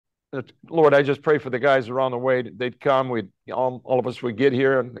Lord, I just pray for the guys around the way. They'd come. All of us would get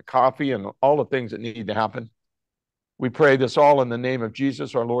here, and the coffee and all the things that need to happen. We pray this all in the name of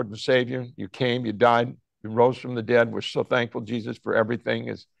Jesus, our Lord and Savior. You came, you died, you rose from the dead. We're so thankful, Jesus, for everything.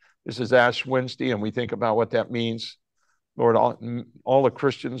 This is Ash Wednesday, and we think about what that means. Lord, all the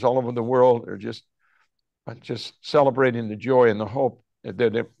Christians all over the world are just celebrating the joy and the hope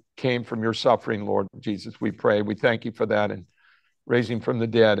that it came from your suffering, Lord Jesus. We pray. We thank you for that and raising from the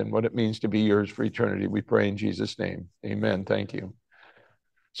dead and what it means to be yours for eternity. We pray in Jesus' name. Amen. Thank you.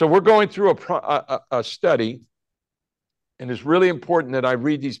 So we're going through a study, and it's really important that I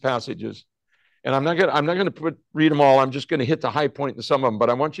read these passages. And I'm not going to read them all. I'm just going to hit the high point in some of them. But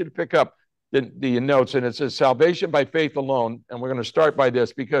I want you to pick up the notes. And it says salvation by faith alone. And we're going to start by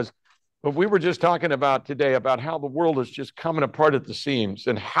this because what we were just talking about today about how the world is just coming apart at the seams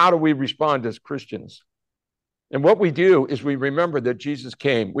and how do we respond as Christians. And what we do is we remember that Jesus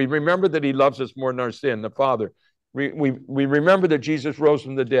came. We remember that he loves us more than our sin, the Father. We remember that Jesus rose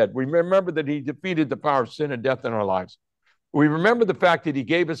from the dead. We remember that he defeated the power of sin and death in our lives. We remember the fact that he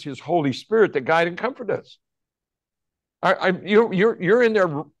gave us his Holy Spirit to guide and comfort us. You're in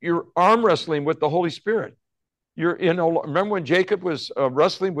there, you're arm wrestling with the Holy Spirit. Remember when Jacob was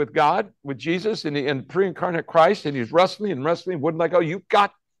wrestling with God, with Jesus, and pre-incarnate Christ, and he's wrestling and wrestling, wouldn't let go. You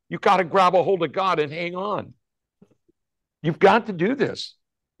got to grab a hold of God and hang on. You've got to do this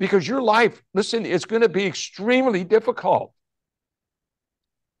because your life, listen, it's going to be extremely difficult.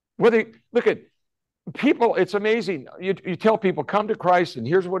 Look at people, it's amazing. You tell people, come to Christ, and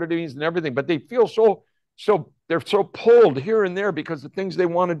here's what it means and everything, but they feel they're so pulled here and there because the things they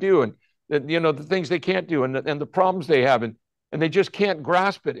want to do and the things they can't do and the problems they have, and they just can't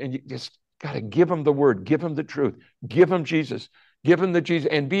grasp it. And you just got to give them the word, give them the truth, give them Jesus, give them the Jesus,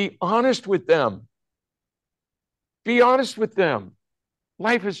 and be honest with them. Be honest with them.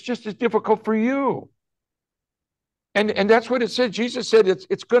 Life is just as difficult for you. And that's what it said. Jesus said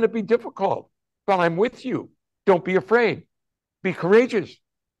it's going to be difficult, but I'm with you. Don't be afraid. Be courageous.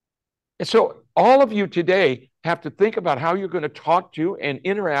 And so all of you today have to think about how you're going to talk to and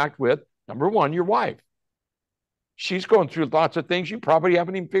interact with, number one, your wife. She's going through lots of things you probably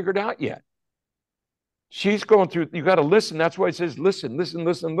haven't even figured out yet. She's going through, you got to listen. That's why it says listen, listen,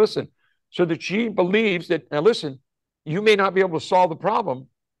 listen, listen. So that she believes that, now listen, you may not be able to solve the problem.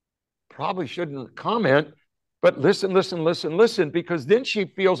 Probably shouldn't comment, but listen, listen, listen, listen, because then she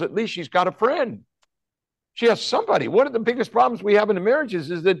feels at least she's got a friend. She has somebody. One of the biggest problems we have in the marriages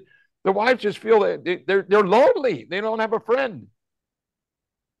is that the wives just feel that they're lonely. They don't have a friend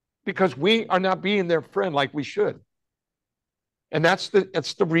because we are not being their friend like we should. And that's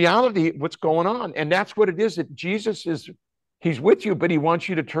the reality of what's going on. And that's what it is, that Jesus he's with you, but he wants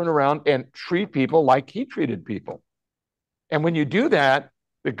you to turn around and treat people like he treated people. And when you do that,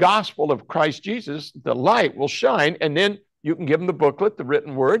 the gospel of Christ Jesus, the light will shine, and then you can give them the booklet, the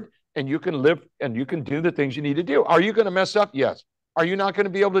written word, and you can live and you can do the things you need to do. Are you going to mess up? Yes. Are you not going to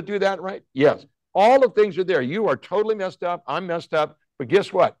be able to do that right? Yes. All the things are there. You are totally messed up. I'm messed up. But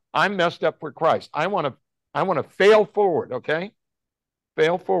guess what? I'm messed up for Christ. I want to fail forward, okay?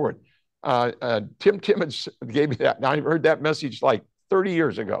 Fail forward. Tim Timmons gave me that. Now, I heard that message like 30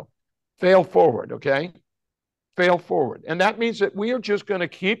 years ago. Fail forward, okay? Fail forward. And that means that we are just going to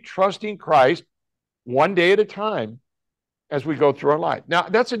keep trusting Christ one day at a time as we go through our life. Now,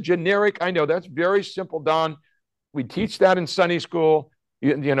 that's a generic, I know that's very simple, Don. We teach that in Sunday school.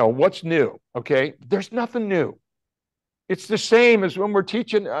 You know, what's new, okay? There's nothing new. It's the same as when we're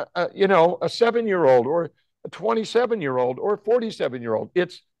teaching, a 7-year-old or a 27-year-old or a 47-year-old.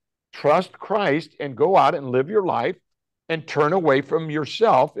 It's trust Christ and go out and live your life and turn away from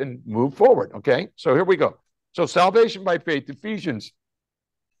yourself and move forward, okay? So here we go. So salvation by faith, Ephesians,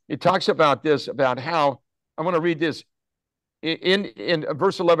 it talks about this, about how, I want to read this. In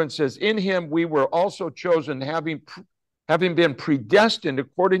verse 11 it says, in him we were also chosen, having been predestined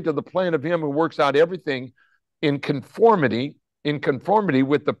according to the plan of him who works out everything in conformity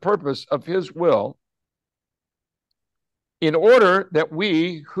with the purpose of his will, in order that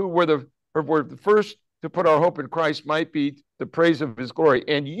we who were the first to put our hope in Christ might be the praise of his glory.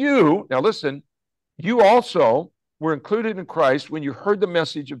 And you, now listen, you also were included in Christ when you heard the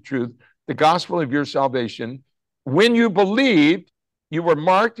message of truth, the gospel of your salvation. When you believed, you were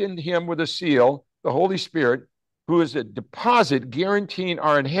marked in him with a seal, the Holy Spirit, who is a deposit guaranteeing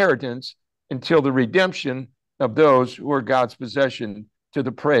our inheritance until the redemption of those who are God's possession, to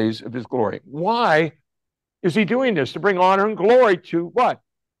the praise of his glory. Why is he doing this? To bring honor and glory to what?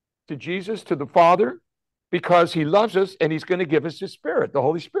 To Jesus, to the Father, because he loves us and he's going to give us his Spirit, the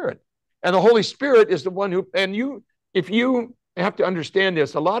Holy Spirit. And the Holy Spirit is the one who, and you, if you You have to understand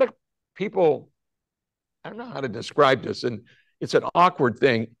this. A lot of people, I don't know how to describe this, and it's an awkward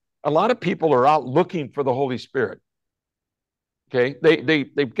thing. A lot of people are out looking for the Holy Spirit. Okay,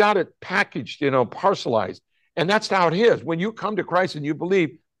 they've got it packaged, parcelized, and that's how it is. When you come to Christ and you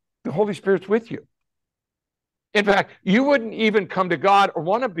believe, the Holy Spirit's with you. In fact, you wouldn't even come to God or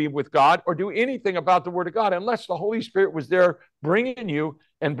want to be with God or do anything about the Word of God unless the Holy Spirit was there bringing you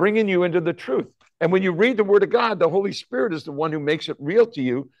into the truth. And when you read the Word of God, the Holy Spirit is the one who makes it real to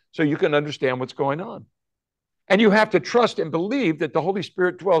you so you can understand what's going on. And you have to trust and believe that the Holy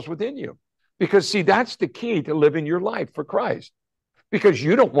Spirit dwells within you. Because, see, that's the key to living your life for Christ. Because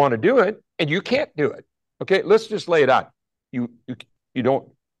you don't want to do it and you can't do it. Okay, let's just lay it out. You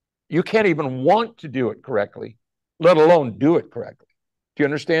can't even want to do it correctly, let alone do it correctly. Do you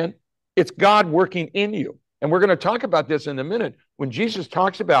understand? It's God working in you. And we're going to talk about this in a minute. When Jesus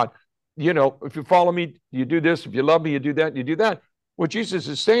talks about, if you follow me, you do this. If you love me, you do that, you do that. What Jesus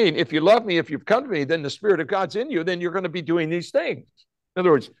is saying, if you love me, if you've come to me, then the Spirit of God's in you, then you're going to be doing these things. In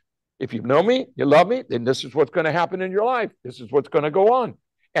other words, if you know me, you love me, then this is what's going to happen in your life. This is what's going to go on.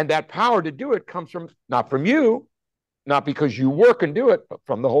 And that power to do it comes not from you, not because you work and do it, but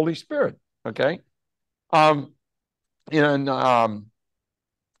from the Holy Spirit. Okay? In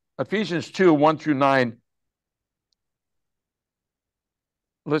Ephesians 2, 1 through 9,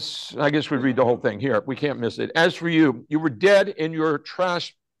 I guess we read the whole thing here. We can't miss it. As for you, you were dead in your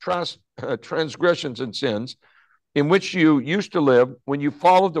transgressions and sins, in which you used to live when you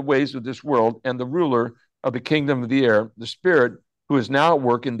followed the ways of this world and the ruler of the kingdom of the air, the Spirit, who is now at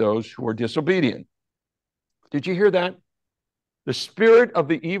work in those who are disobedient. Did you hear that? The spirit of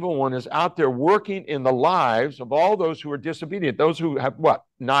the evil one is out there working in the lives of all those who are disobedient, those who have what?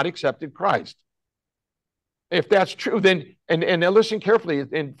 Not accepted Christ. If that's true, then, and listen carefully,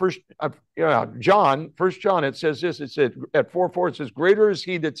 in First John, it says this, it said at 4:4, it says, greater is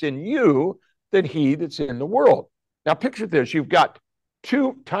he that's in you than he that's in the world. Now picture this, you've got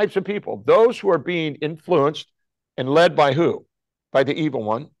two types of people, those who are being influenced and led by who? By the evil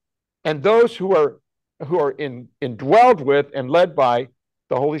one, and those who are indwelled with and led by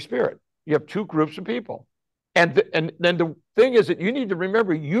the Holy Spirit. You have two groups of people. And then the thing is that you need to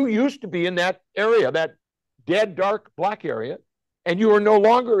remember, you used to be in that area, that dead, dark, black area, and you are no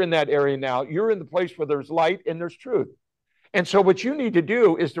longer in that area now. You're in the place where there's light and there's truth. And so what you need to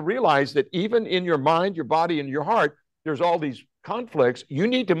do is to realize that even in your mind, your body, and your heart, there's all these conflicts. You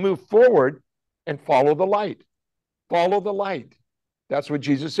need to move forward and follow the light. Follow the light. That's what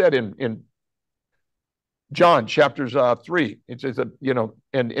Jesus said in John chapters 3. It says that,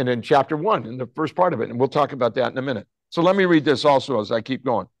 and in chapter 1, in the first part of it, and we'll talk about that in a minute. So let me read this also as I keep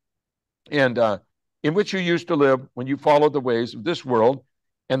going. And in which you used to live when you followed the ways of this world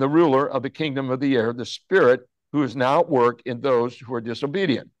and the ruler of the kingdom of the air, the Spirit who is now at work in those who are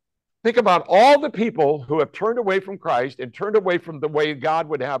disobedient. Think about all the people who have turned away from Christ and turned away from the way God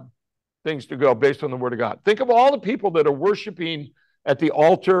would have things to go based on the Word of God. Think of all the people that are worshiping at the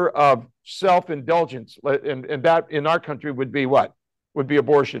altar of self-indulgence, and that in our country would be what? Would be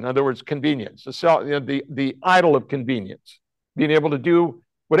abortion. In other words, convenience, the idol of convenience, being able to do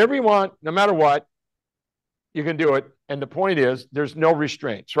whatever you want, no matter what, you can do it. And the point is, there's no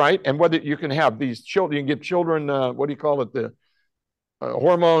restraints, right? And whether you can have these children, you can give children, what do you call it, the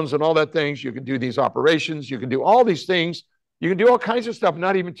hormones and all that things. You can do these operations. You can do all these things. You can do all kinds of stuff,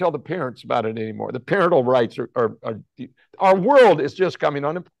 not even tell the parents about it anymore. The parental rights are our world is just coming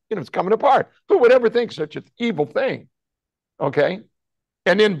on, it's coming apart. Who would ever think such an evil thing? Okay.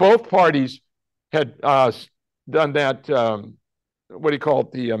 And then both parties had done that, what do you call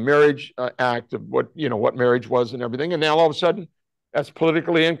it? The marriage act of what marriage was and everything. And now all of a sudden that's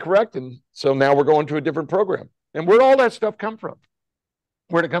politically incorrect. And so now we're going to a different program. And where'd all that stuff come from?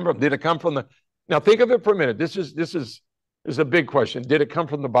 Where'd it come from? Did it come from now think of it for a minute. This is a big question. Did it come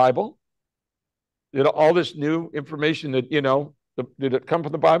from the Bible? Did all this new information that, did it come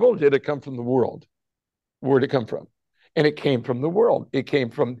from the Bible or did it come from the world? Where did it come from? And it came from the world. It came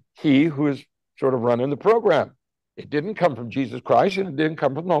from he who is sort of running the program. It didn't come from Jesus Christ and it didn't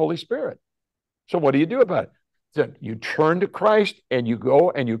come from the Holy Spirit. So what do you do about it? So you turn to Christ and you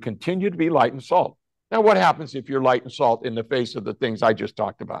go and you continue to be light and salt. Now, what happens if you're light and salt in the face of the things I just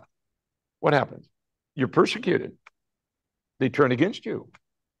talked about? What happens? You're persecuted. They turn against you.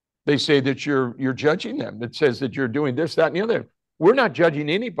 They say that you're judging them. It says that you're doing this, that, and the other. We're not judging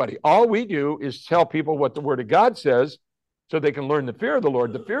anybody. All we do is tell people what the Word of God says so they can learn the fear of the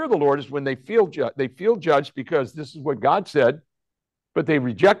Lord. The fear of the Lord is when they feel judged because this is what God said, but they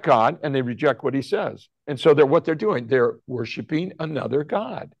reject God and they reject what he says. And so what they're doing, they're worshiping another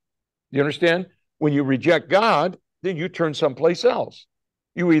God. You understand? When you reject God, then you turn someplace else.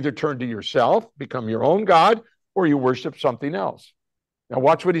 You either turn to yourself, become your own God, or you worship something else. Now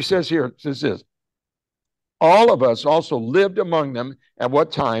watch what he says here. It says this. All of us also lived among them at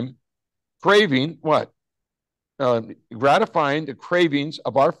what time? Craving what? Gratifying the cravings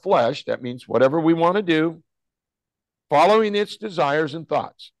of our flesh. That means whatever we want to do, following its desires and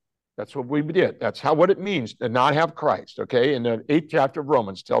thoughts. That's what we did. That's what it means to not have Christ, okay? And the 8th chapter of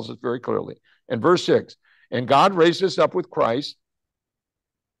Romans tells us very clearly. And verse 6, and God raised us up with Christ,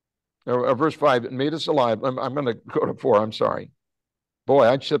 verse 5, and made us alive. I'm going to go to 4, I'm sorry. Boy,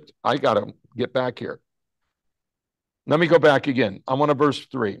 I got to get back here. Let me go back again. I want to verse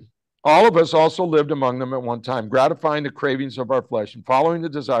 3. All of us also lived among them at one time, gratifying the cravings of our flesh and following the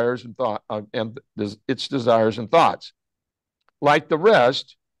desires and its desires and thoughts. Like the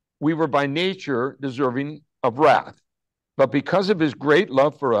rest, we were by nature deserving of wrath. But because of his great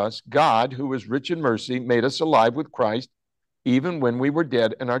love for us, God, who is rich in mercy, made us alive with Christ, even when we were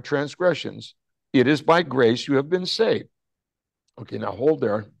dead in our transgressions. It is by grace you have been saved. Okay, now hold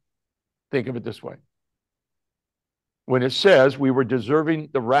there. Think of it this way. When it says we were deserving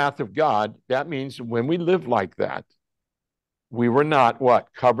the wrath of God, that means when we lived like that, we were not what?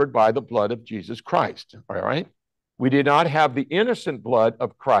 Covered by the blood of Jesus Christ, all right? We did not have the innocent blood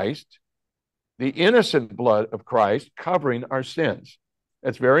of Christ, covering our sins.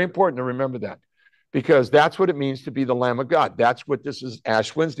 It's very important to remember that, because that's what it means to be the Lamb of God. That's what this is,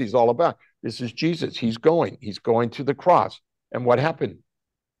 Ash Wednesday is all about. This is Jesus. He's going to the cross. And what happened?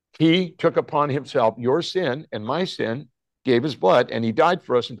 He took upon himself your sin and my sin, gave his blood, and he died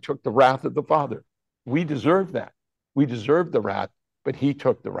for us and took the wrath of the Father. We deserve that. We deserve the wrath, but he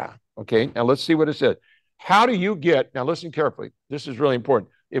took the wrath. Okay, now let's see what it says. How do you get, now listen carefully, this is really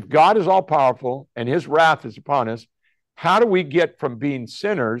important. If God is all powerful and his wrath is upon us, how do we get from being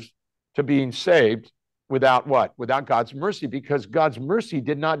sinners to being saved without what? Without God's mercy, because God's mercy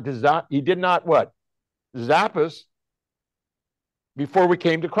did not what? Zap us before we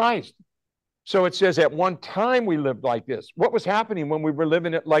came to Christ. So it says at one time we lived like this. What was happening when we were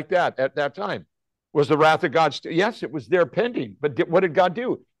living it like that at that time? Was the wrath of God yes, it was there pending. But what did God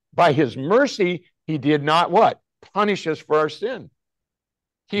do? By his mercy, he did not what? Punish us for our sin.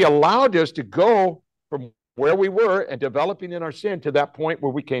 He allowed us to go from where we were and developing in our sin to that point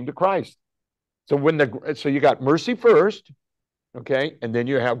where we came to Christ. So you got mercy first, okay, and then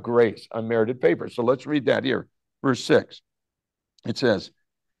you have grace, unmerited favor. So let's read that here, verse 6. It says,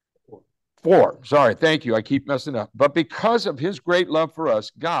 4, sorry, thank you, I keep messing up. But because of his great love for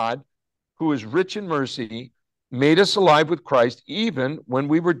us, God, who is rich in mercy, made us alive with Christ even when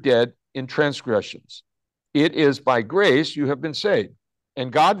we were dead in transgressions. It is by grace you have been saved.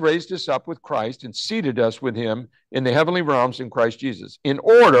 And God raised us up with Christ and seated us with him in the heavenly realms in Christ Jesus, in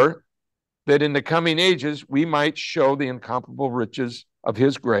order that in the coming ages we might show the incomparable riches of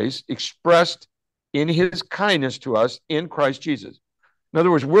his grace expressed in his kindness to us in Christ Jesus. In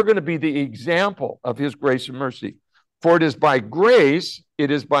other words, we're going to be the example of his grace and mercy. For it is by grace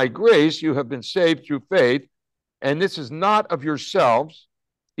you have been saved through faith, and this is not of yourselves,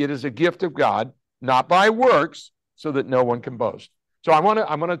 it is a gift of God, not by works, so that no one can boast. So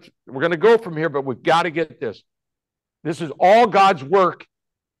we're going to go from here, but we've got to get this. This is all God's work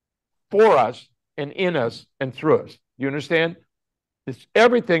for us and in us and through us. You understand? It's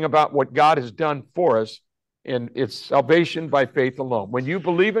everything about what God has done for us, and it's salvation by faith alone. When you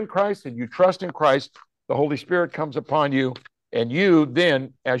believe in Christ and you trust in Christ, the Holy Spirit comes upon you, and you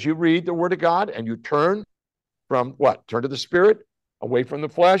then, as you read the Word of God and you turn from what? Turn to the Spirit, away from the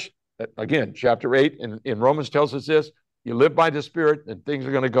flesh. Again, chapter 8 in Romans tells us this. You live by the Spirit, and things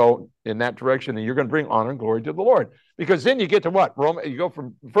are going to go in that direction, and you're going to bring honor and glory to the Lord. Because then you get to what? You go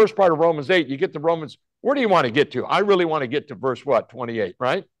from the first part of Romans 8, you get to Romans. Where do you want to get to? I really want to get to verse what? 28,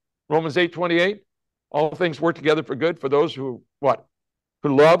 right? Romans 8:28. All things work together for good for those who what?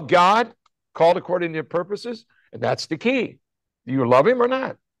 Who love God, called according to his purposes. And that's the key. Do you love him or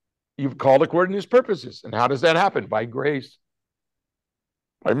not? You've called according to his purposes. And how does that happen? By grace.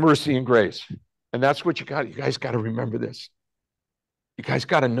 By mercy and grace. And that's what you guys got to remember this. You guys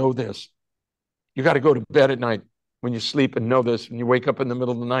got to know this. You got to go to bed at night when you sleep and know this. When you wake up in the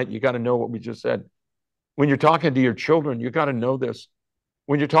middle of the night, you got to know what we just said. When you're talking to your children, you got to know this.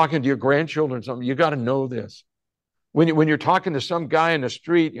 When you're talking to your grandchildren, you got to know this. When you're talking to some guy in the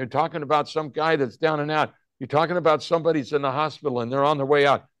street, you're talking about some guy that's down and out. You're talking about somebody that's in the hospital and they're on their way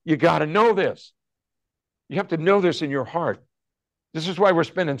out. You got to know this. You have to know this in your heart. This is why we're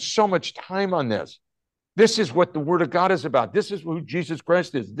spending so much time on this. This is what the Word of God is about. This is who Jesus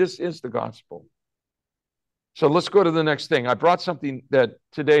Christ is. This is the gospel. So let's go to the next thing. I brought something that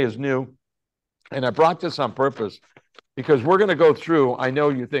today is new. And I brought this on purpose because we're going to go through. I know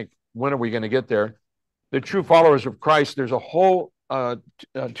you think, when are we going to get there? The true followers of Christ, there's a whole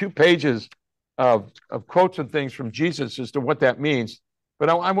 2 pages of quotes and things from Jesus as to what that means. But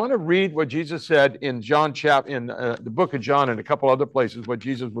I want to read what Jesus said in John in the book of John and a couple other places, what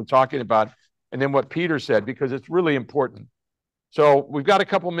Jesus was talking about, and then what Peter said, because it's really important. So we've got a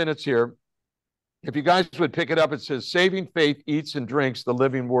couple minutes here. If you guys would pick it up, it says, saving faith eats and drinks the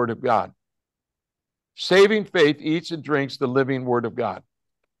living word of God. Saving faith eats and drinks the living word of God.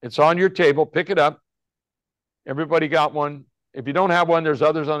 It's on your table. Pick it up. Everybody got one. If you don't have one, there's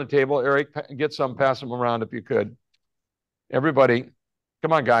others on the table. Eric, get some, pass them around if you could. Everybody,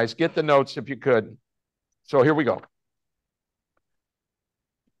 come on, guys, get the notes if you could. So here we go.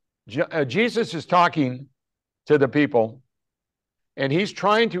 Jesus is talking to the people, and he's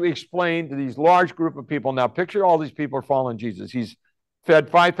trying to explain to these large group of people. Now, picture all these people are following Jesus. He's fed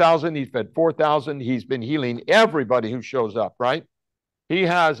 5,000. He's fed 4,000. He's been healing everybody who shows up, right? He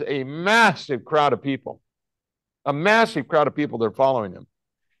has a massive crowd of people. A massive crowd of people that are following him.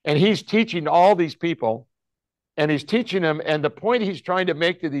 And he's teaching all these people, and he's teaching them, and the point he's trying to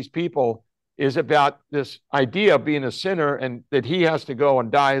make to these people is about this idea of being a sinner and that he has to go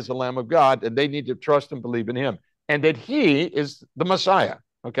and die as the Lamb of God, and they need to trust and believe in him, and that he is the Messiah,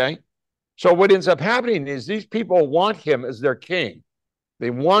 okay? So what ends up happening is these people want him as their king. They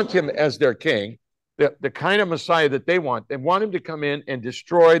want him as their king, the kind of Messiah that they want. They want him to come in and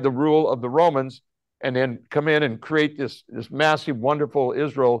destroy the rule of the Romans and then come in and create this massive, wonderful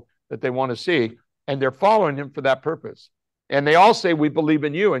Israel that they want to see. And they're following him for that purpose. And they all say, we believe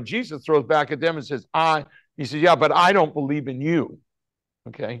in you. And Jesus throws back at them and says, he says, yeah, but I don't believe in you.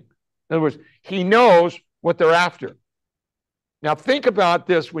 Okay? In other words, he knows what they're after. Now, think about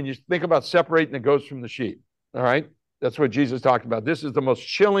this when you think about separating the goats from the sheep. All right? That's what Jesus talked about. This is the most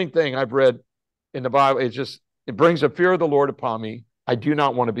chilling thing I've read in the Bible. It brings a fear of the Lord upon me. I do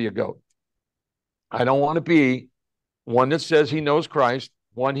not want to be a goat. I don't want to be one that says he knows Christ,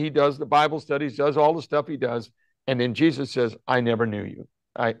 one he does the Bible studies, does all the stuff he does, and then Jesus says, I never knew you.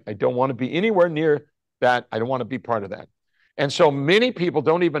 I don't want to be anywhere near that. I don't want to be part of that. And so many people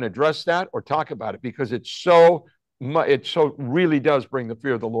don't even address that or talk about it because it so really does bring the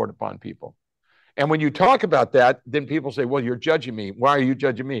fear of the Lord upon people. And when you talk about that, then people say, well, you're judging me. Why are you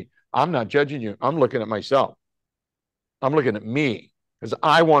judging me? I'm not judging you. I'm looking at myself. I'm looking at me because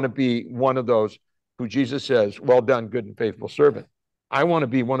I want to be one of those who Jesus says, well done, good and faithful servant. I want to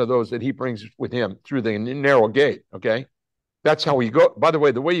be one of those that he brings with him through the narrow gate, okay? That's how we go. By the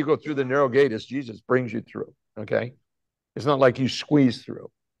way, the way you go through the narrow gate is Jesus brings you through, okay? It's not like you squeeze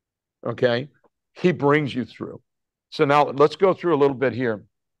through, okay? He brings you through. So now let's go through a little bit here.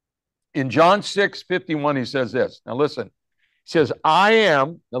 In John 6:51, he says this. Now listen. He says,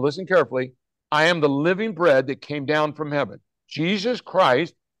 now listen carefully, I am the living bread that came down from heaven. Jesus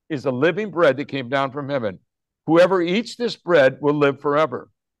Christ is the living bread that came down from heaven. Whoever eats this bread will live forever.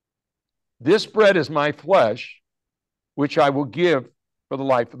 This bread is my flesh, which I will give for the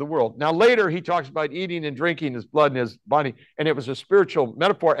life of the world. Now, later, he talks about eating and drinking his blood and his body, and it was a spiritual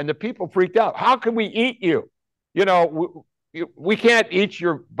metaphor, and the people freaked out. How can we eat you? You know, we can't eat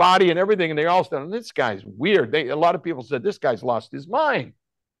your body and everything, and they all said, this guy's weird. A lot of people said, this guy's lost his mind,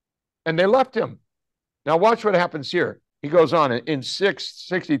 and they left him. Now, watch what happens here. He goes on in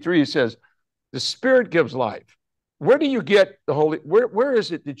 6:63, he says, the Spirit gives life. Where do you get the Holy? Where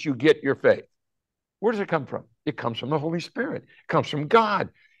is it that you get your faith? Where does it come from? It comes from the Holy Spirit. It comes from God.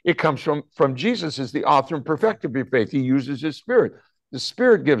 It comes from Jesus as the author and perfecter of your faith. He uses his Spirit. The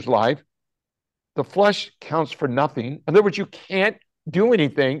Spirit gives life. The flesh counts for nothing. In other words, you can't do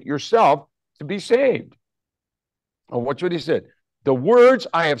anything yourself to be saved. Oh, watch what he said. The words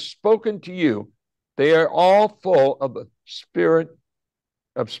I have spoken to you, they are all full of the spirit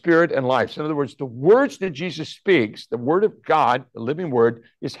and life. So in other words, the words that Jesus speaks, the word of God, the living word,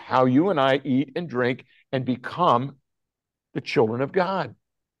 is how you and I eat and drink and become the children of God.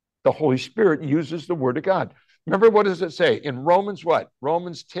 The Holy Spirit uses the word of God. Remember, what does it say? In Romans what?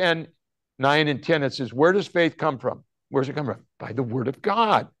 Romans 10, 9 and 10, it says, where does faith come from? Where does it come from? By the word of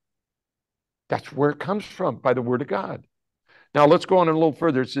God. That's where it comes from, by the word of God. Now, let's go on a little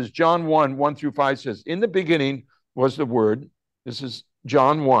further. It says, John 1, 1 through 5 says, in the beginning was the word. This is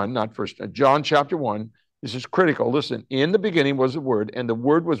John 1, not first, John chapter 1. This is critical. Listen, in the beginning was the word, and the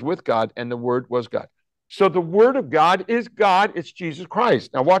word was with God, and the word was God. So the word of God is God. It's Jesus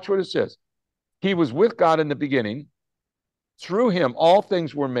Christ. Now, watch what it says. He was with God in the beginning. Through him, all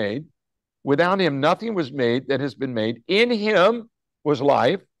things were made. Without him, nothing was made that has been made. In him was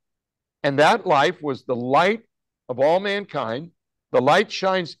life, and that life was the light of all mankind. The light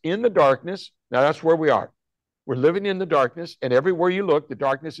shines in the darkness. Now that's where we are. We're living in the darkness, and everywhere you look, the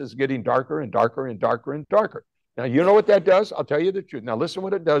darkness is getting darker and darker and darker and darker. Now, you know what that does? I'll tell you the truth. Now, listen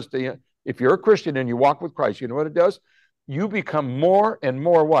what it does to you. If you're a Christian and you walk with Christ, you know what it does? You become more and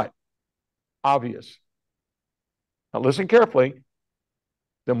more what? Obvious. Now, listen carefully.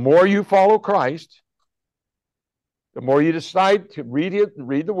 The more you follow Christ, the more you decide to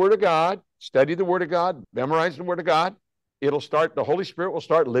read the Word of God, study the Word of God, memorize the Word of God, the Holy Spirit will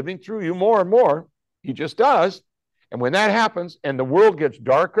start living through you more and more. He just does. And when that happens and the world gets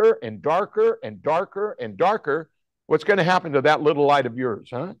darker and darker and darker and darker, what's going to happen to that little light of yours,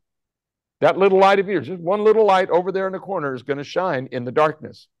 huh? That little light of yours, just one little light over there in the corner is going to shine in the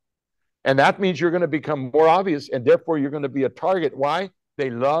darkness. And that means you're going to become more obvious, and therefore you're going to be a target. Why? They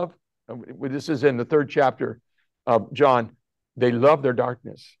love, this is in the 3rd chapter of John, they love their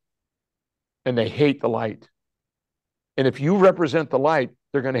darkness and they hate the light. And if you represent the light,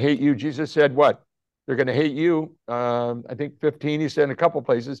 they're going to hate you. Jesus said what? They're going to hate you. I think 15, he said in a couple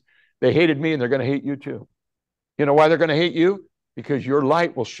places, they hated me and they're going to hate you too. You know why they're going to hate you? Because your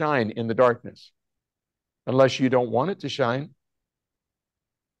light will shine in the darkness. Unless you don't want it to shine.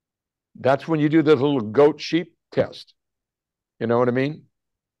 That's when you do the little goat sheep test. You know what I mean?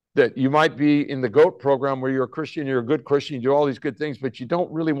 That you might be in the GOAT program where you're a Christian, you're a good Christian, you do all these good things, but you don't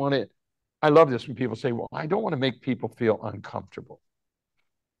really want to. I love this when people say, well, I don't want to make people feel uncomfortable.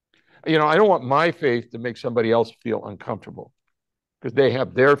 You know, I don't want my faith to make somebody else feel uncomfortable because they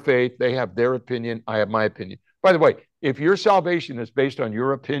have their faith, they have their opinion, I have my opinion. By the way, if your salvation is based on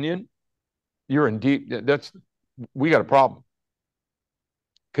your opinion, you're in deep, we got a problem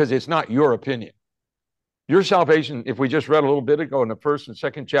because it's not your opinion. Your salvation, if we just read a little bit ago in the 1st and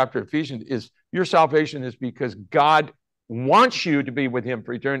 2nd chapter of Ephesians, is your salvation is because God wants you to be with him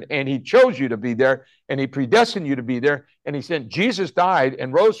for eternity, and he chose you to be there, and he predestined you to be there, and he sent Jesus died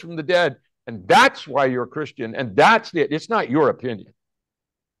and rose from the dead, and that's why you're a Christian, and that's it. It's not your opinion.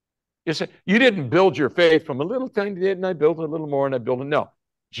 You didn't build your faith from a little tiny bit, and I built a little more, and I built it. No,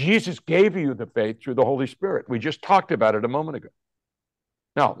 Jesus gave you the faith through the Holy Spirit. We just talked about it a moment ago.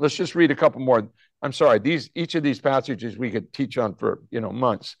 Now, let's just read a couple more. I'm sorry, each of these passages we could teach on for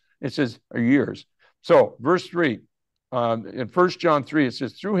months. It says, or years. So, verse 3, in 1 John 3, it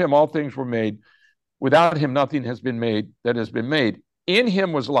says, through him all things were made. Without him nothing has been made that has been made. In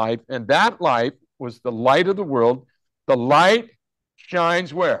him was life, and that life was the light of the world. The light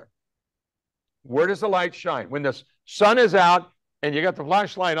shines where? Where does the light shine? When the sun is out and you got the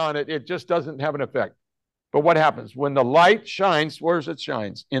flashlight on it, it just doesn't have an effect. But what happens? When the light shines, where does it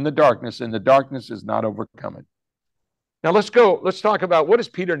shine? In the darkness, and the darkness is not overcome it. Now let's talk about what does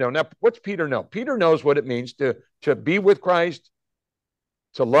Peter know? Now, what's Peter know? Peter knows what it means to be with Christ,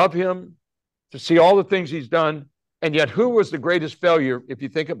 to love him, to see all the things he's done. And yet, who was the greatest failure, if you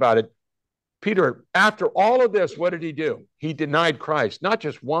think about it? Peter, after all of this, what did he do? He denied Christ, not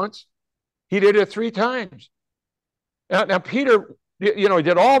just once. He did it 3 times. Now Peter, he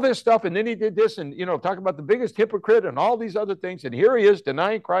did all this stuff, and then he did this, and, talk about the biggest hypocrite and all these other things. And here he is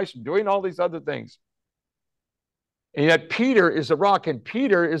denying Christ and doing all these other things. And yet Peter is the rock, and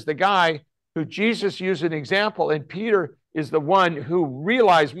Peter is the guy who Jesus used an example, and Peter is the one who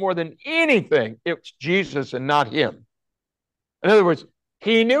realized more than anything it's Jesus and not him. In other words,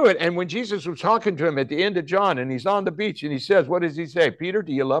 he knew it. And when Jesus was talking to him at the end of John, and he's on the beach, and he says, what does he say? Peter,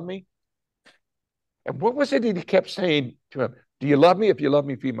 do you love me? And what was it he kept saying to him? Do you love me? If you love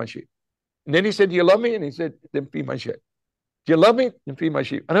me, feed my sheep. And then he said, do you love me? And he said, then feed my sheep. Do you love me? Then feed my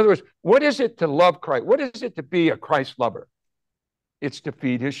sheep. In other words, what is it to love Christ? What is it to be a Christ lover? It's to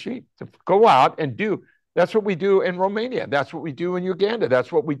feed his sheep, to go out and do. That's what we do in Romania. That's what we do in Uganda.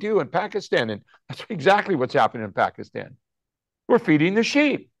 That's what we do in Pakistan. And that's exactly what's happening in Pakistan. We're feeding the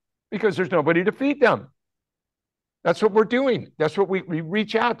sheep because there's nobody to feed them. That's what we're doing. That's what we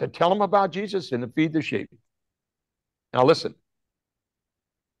reach out to tell them about Jesus and to feed the sheep. Now listen,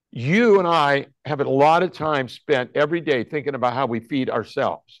 you and I have a lot of time spent every day thinking about how we feed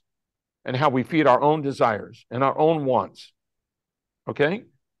ourselves and how we feed our own desires and our own wants. Okay?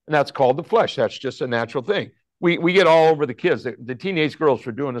 And that's called the flesh. That's just a natural thing. We get all over the kids, the teenage girls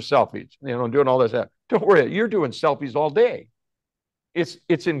for doing the selfies, doing all this. Don't worry, you're doing selfies all day. It's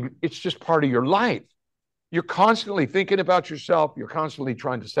just part of your life. You're constantly thinking about yourself. You're constantly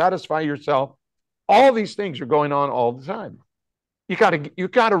trying to satisfy yourself. All these things are going on all the time. You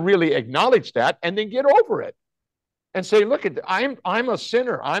got to really acknowledge that and then get over it and say, look, I'm a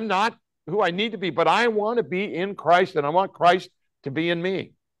sinner. I'm not who I need to be, but I want to be in Christ, and I want Christ to be in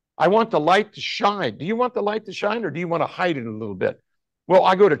me. I want the light to shine. Do you want the light to shine, or do you want to hide it a little bit? Well,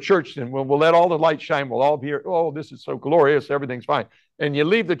 I go to church and we'll let all the light shine. We'll all be here. Oh, this is so glorious. Everything's fine. And you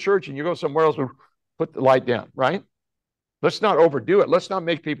leave the church and you go somewhere else, we'll put the light down, right? Let's not overdo it. Let's not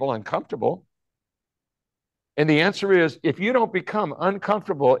make people uncomfortable. And the answer is, if you don't become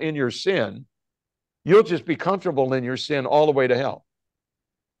uncomfortable in your sin, you'll just be comfortable in your sin all the way to hell.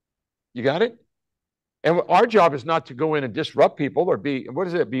 You got it? And our job is not to go in and disrupt people or be, what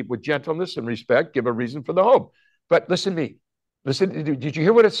does it be? With gentleness and respect, give a reason for the hope. But listen to me. Listen, did you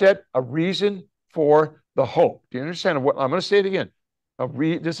hear what it said? A reason for the hope. Do you understand what I'm going to say it again?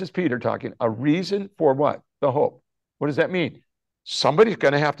 This is Peter talking. A reason for what? The hope. What does that mean? Somebody's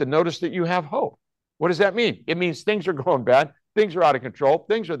going to have to notice that you have hope. What does that mean? It means things are going bad, things are out of control,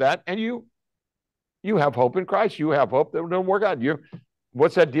 things are that, and you have hope in Christ. You have hope that it'll work out.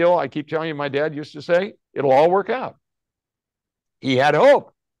 What's that deal I keep telling you my dad used to say? It'll all work out. He had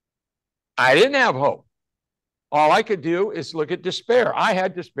hope. I didn't have hope. All I could do is look at despair. I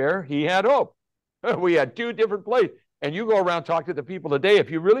had despair. He had hope. We had two different places. And you go around talk to the people today.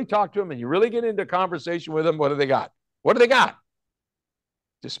 If you really talk to them and you really get into conversation with them, what do they got? What do they got?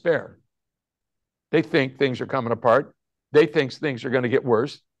 Despair. They think things are coming apart. They think things are going to get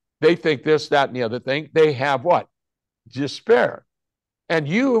worse. They think this, that, and the other thing. They have what? Despair. And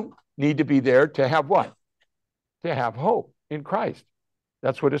you need to be there to have what? To have hope in Christ.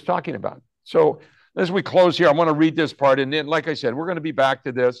 That's what it's talking about. So as we close here, I want to read this part. And then, like I said, we're going to be back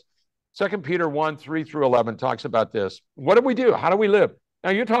to this. 2 Peter 1, 3 through 11 talks about this. What do we do? How do we live? Now,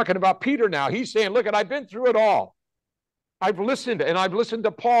 you're talking about Peter now. He's saying, look, I've been through it all. I've listened, and I've listened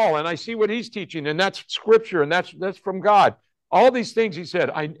to Paul, and I see what he's teaching, and that's scripture, and that's from God. All these things he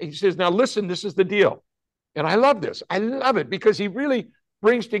said. He says, now listen, this is the deal. And I love this. I love it because he really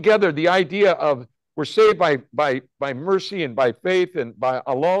brings together the idea of we're saved by mercy and by faith and by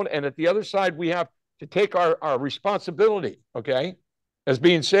alone. And at the other side, we have to take our responsibility, okay, as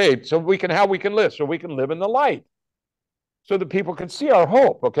being saved, so how we can live, so we can live in the light, so that people can see our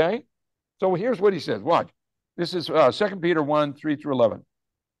hope, okay? So here's what he says. Watch. This is 2 Peter 1, 3 through 11.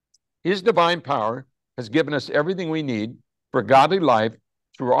 His divine power has given us everything we need for godly life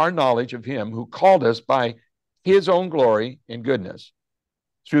through our knowledge of him who called us by his own glory and goodness.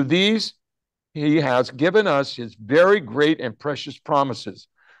 Through these, he has given us his very great and precious promises,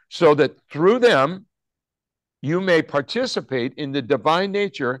 so that through them you may participate in the divine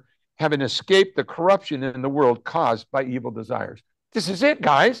nature, having escaped the corruption in the world caused by evil desires. This is it,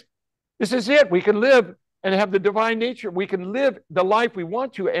 guys. This is it. We can live and have the divine nature. We can live the life we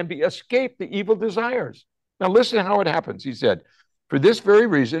want to and escape the evil desires. Now listen to how it happens. He said, for this very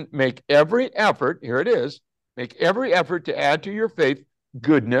reason, make every effort, here it is, make every effort to add to your faith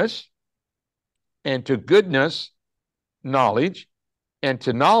goodness, and to goodness, knowledge, and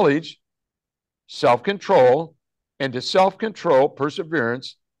to knowledge, self-control, and to self-control,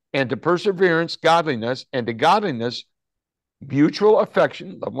 perseverance, and to perseverance, godliness, and to godliness, mutual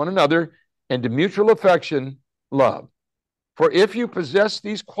affection, love one another, and to mutual affection, love. For if you possess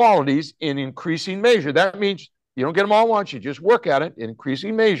these qualities in increasing measure, that means you don't get them all at once, you just work at it in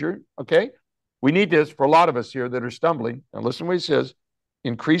increasing measure, okay? We need this for a lot of us here that are stumbling. Now listen to what he says.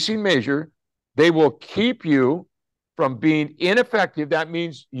 Increasing measure, they will keep you from being ineffective. That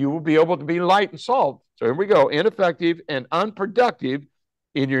means you will be able to be light and salt. So here we go. Ineffective and unproductive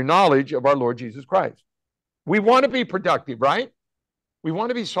in your knowledge of our Lord Jesus Christ. We want to be productive, right? We want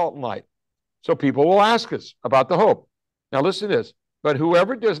to be salt and light. So people will ask us about the hope. Now listen to this. But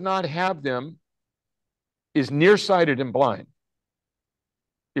whoever does not have them is nearsighted and blind.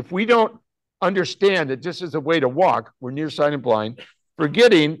 If we don't understand that this is a way to walk, we're nearsighted and blind,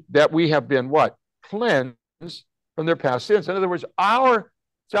 forgetting that we have been what? Cleansed from their past sins. In other words, our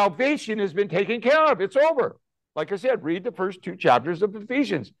salvation has been taken care of. It's over. Like I said, read the first 2 chapters of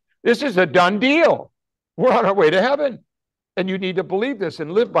Ephesians. This is a done deal. We're on our way to heaven. And you need to believe this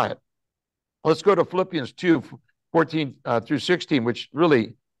and live by it. Let's go to Philippians 2, 14 through 16, which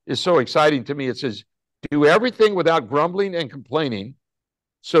really is so exciting to me. It says, do everything without grumbling and complaining,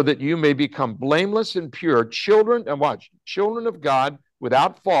 so that you may become blameless and pure, children, and watch, children of God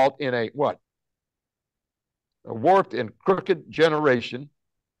without fault in a what? A warped and crooked generation.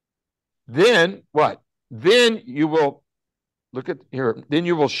 Then what? Then you will, look at here, then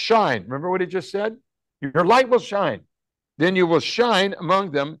you will shine. Remember what he just said? Your light will shine. Then you will shine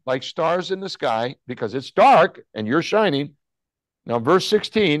among them like stars in the sky, because it's dark and you're shining. Now, verse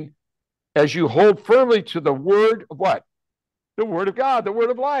 16, as you hold firmly to the word of what? The word of God, the word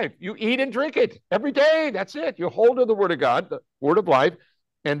of life. You eat and drink it every day. That's it. You hold to the word of God, the word of life.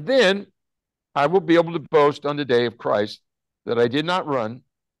 And then I will be able to boast on the day of Christ that I did not run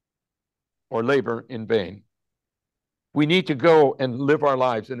or labor in vain. We need to go and live our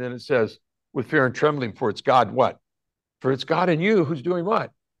lives. And then it says, with fear and trembling, for it's God what? For it's God in you who's doing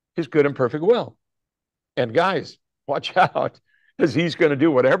what? His good and perfect will. And guys, watch out, because he's going to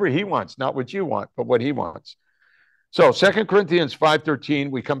do whatever he wants, not what you want, but what he wants. So 2 Corinthians 5:13,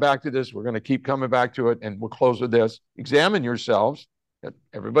 we come back to this. We're going to keep coming back to it, and we'll close with this. Examine yourselves.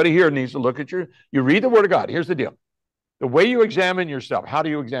 Everybody here needs to look at you read the Word of God. Here's the deal. The way you examine yourself, how do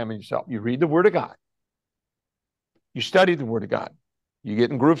you examine yourself? You read the Word of God. You study the Word of God. You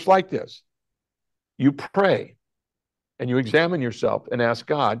get in groups like this. You pray, and you examine yourself and ask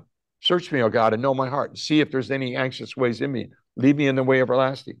God, search me, O God, and know my heart, and see if there's any anxious ways in me. Lead me in the way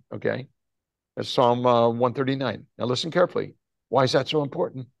everlasting, okay? That's Psalm 139. Now listen carefully. Why is that so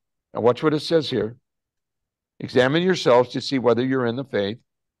important? Now watch what it says here. Examine yourselves to see whether you're in the faith.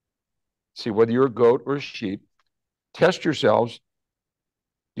 See whether you're a goat or a sheep. Test yourselves.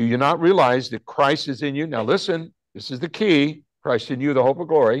 Do you not realize that Christ is in you? Now listen, this is the key. Christ in you, the hope of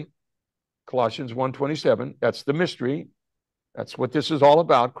glory. Colossians 1:27. That's the mystery. That's what this is all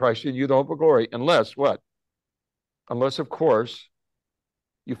about. Christ in you, the hope of glory. Unless what? Unless, of course,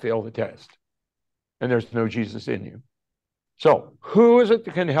 you fail the test and there's no Jesus in you. So who is it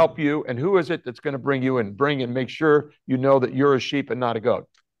that can help you, and who is it that's going to bring you and make sure you know that you're a sheep and not a goat?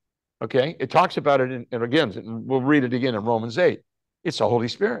 Okay, it talks about it, and again, we'll read it again in Romans 8. It's the Holy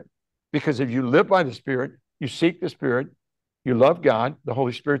Spirit. Because if you live by the Spirit, you seek the Spirit, you love God, the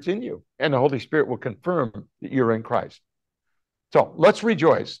Holy Spirit's in you, and the Holy Spirit will confirm that you're in Christ. So let's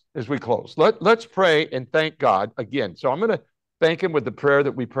rejoice as we close. Let's pray and thank God again. So I'm going to thank him with the prayer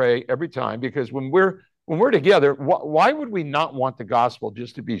that we pray every time, because when we're together, why would we not want the gospel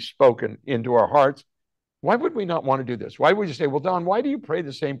just to be spoken into our hearts? Why would we not want to do this? Why would you say, well, Don, why do you pray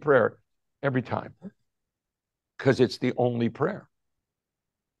the same prayer every time? Because it's the only prayer.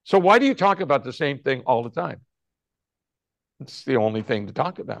 So why do you talk about the same thing all the time? It's the only thing to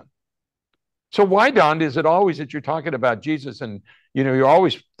talk about. So why, Don, is it always that you're talking about Jesus and, you're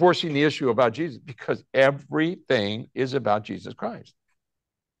always forcing the issue about Jesus? Because everything is about Jesus Christ.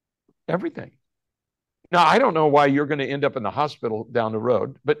 Everything. Now, I don't know why you're going to end up in the hospital down the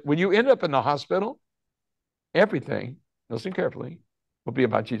road, but when you end up in the hospital, everything, listen carefully, will be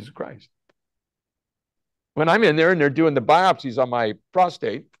about Jesus Christ. When I'm in there and they're doing the biopsies on my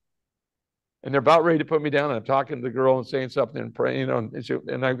prostate, and they're about ready to put me down, and I'm talking to the girl and saying something and praying,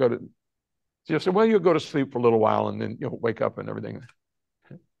 and I go to, she'll say, well, you'll go to sleep for a little while and then you'll wake up and everything.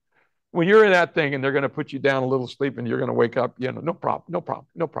 When you're in that thing and they're going to put you down a little sleep and you're going to wake up, no problem, no problem,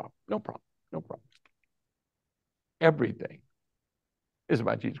 no problem, no problem, no problem. Everything is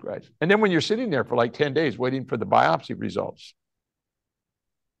about Jesus Christ. And then when you're sitting there for like 10 days waiting for the biopsy results,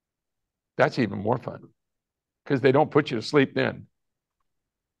 that's even more fun, because they don't put you to sleep then.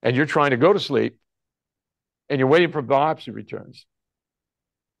 And you're trying to go to sleep and you're waiting for biopsy returns.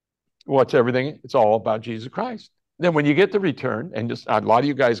 What's everything? It's all about Jesus Christ. Then when you get the return, and just a lot of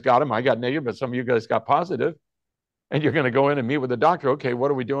you guys got them, I got negative, but some of you guys got positive, and you're going to go in and meet with the doctor. Okay, what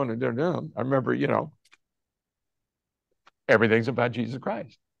are we doing? And they're doing. I remember, everything's about Jesus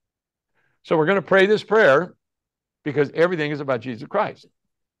Christ. So we're going to pray this prayer because everything is about Jesus Christ.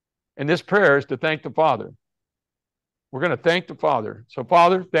 And this prayer is to thank the Father. We're going to thank the Father. So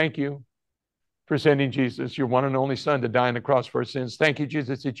Father, thank you for sending Jesus, your one and only Son, to die on the cross for our sins. Thank you,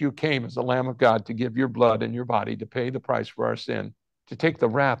 Jesus, that you came as the Lamb of God to give your blood and your body to pay the price for our sin, to take the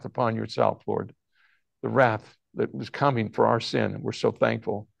wrath upon yourself, Lord, the wrath that was coming for our sin. And we're so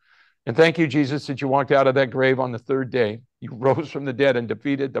thankful. And thank you, Jesus, that you walked out of that grave on the third day. You rose from the dead and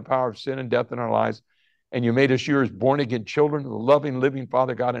defeated the power of sin and death in our lives. And you made us yours, born again children of the loving, living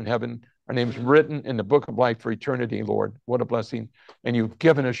Father God in heaven. Our name is written in the book of life for eternity, Lord. What a blessing. And you've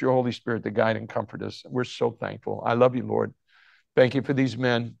given us your Holy Spirit to guide and comfort us. We're so thankful. I love you, Lord. Thank you for these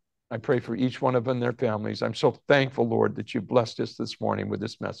men. I pray for each one of them and their families. I'm so thankful, Lord, that you blessed us this morning with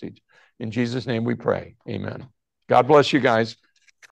this message. In Jesus' name we pray. Amen. God bless you guys.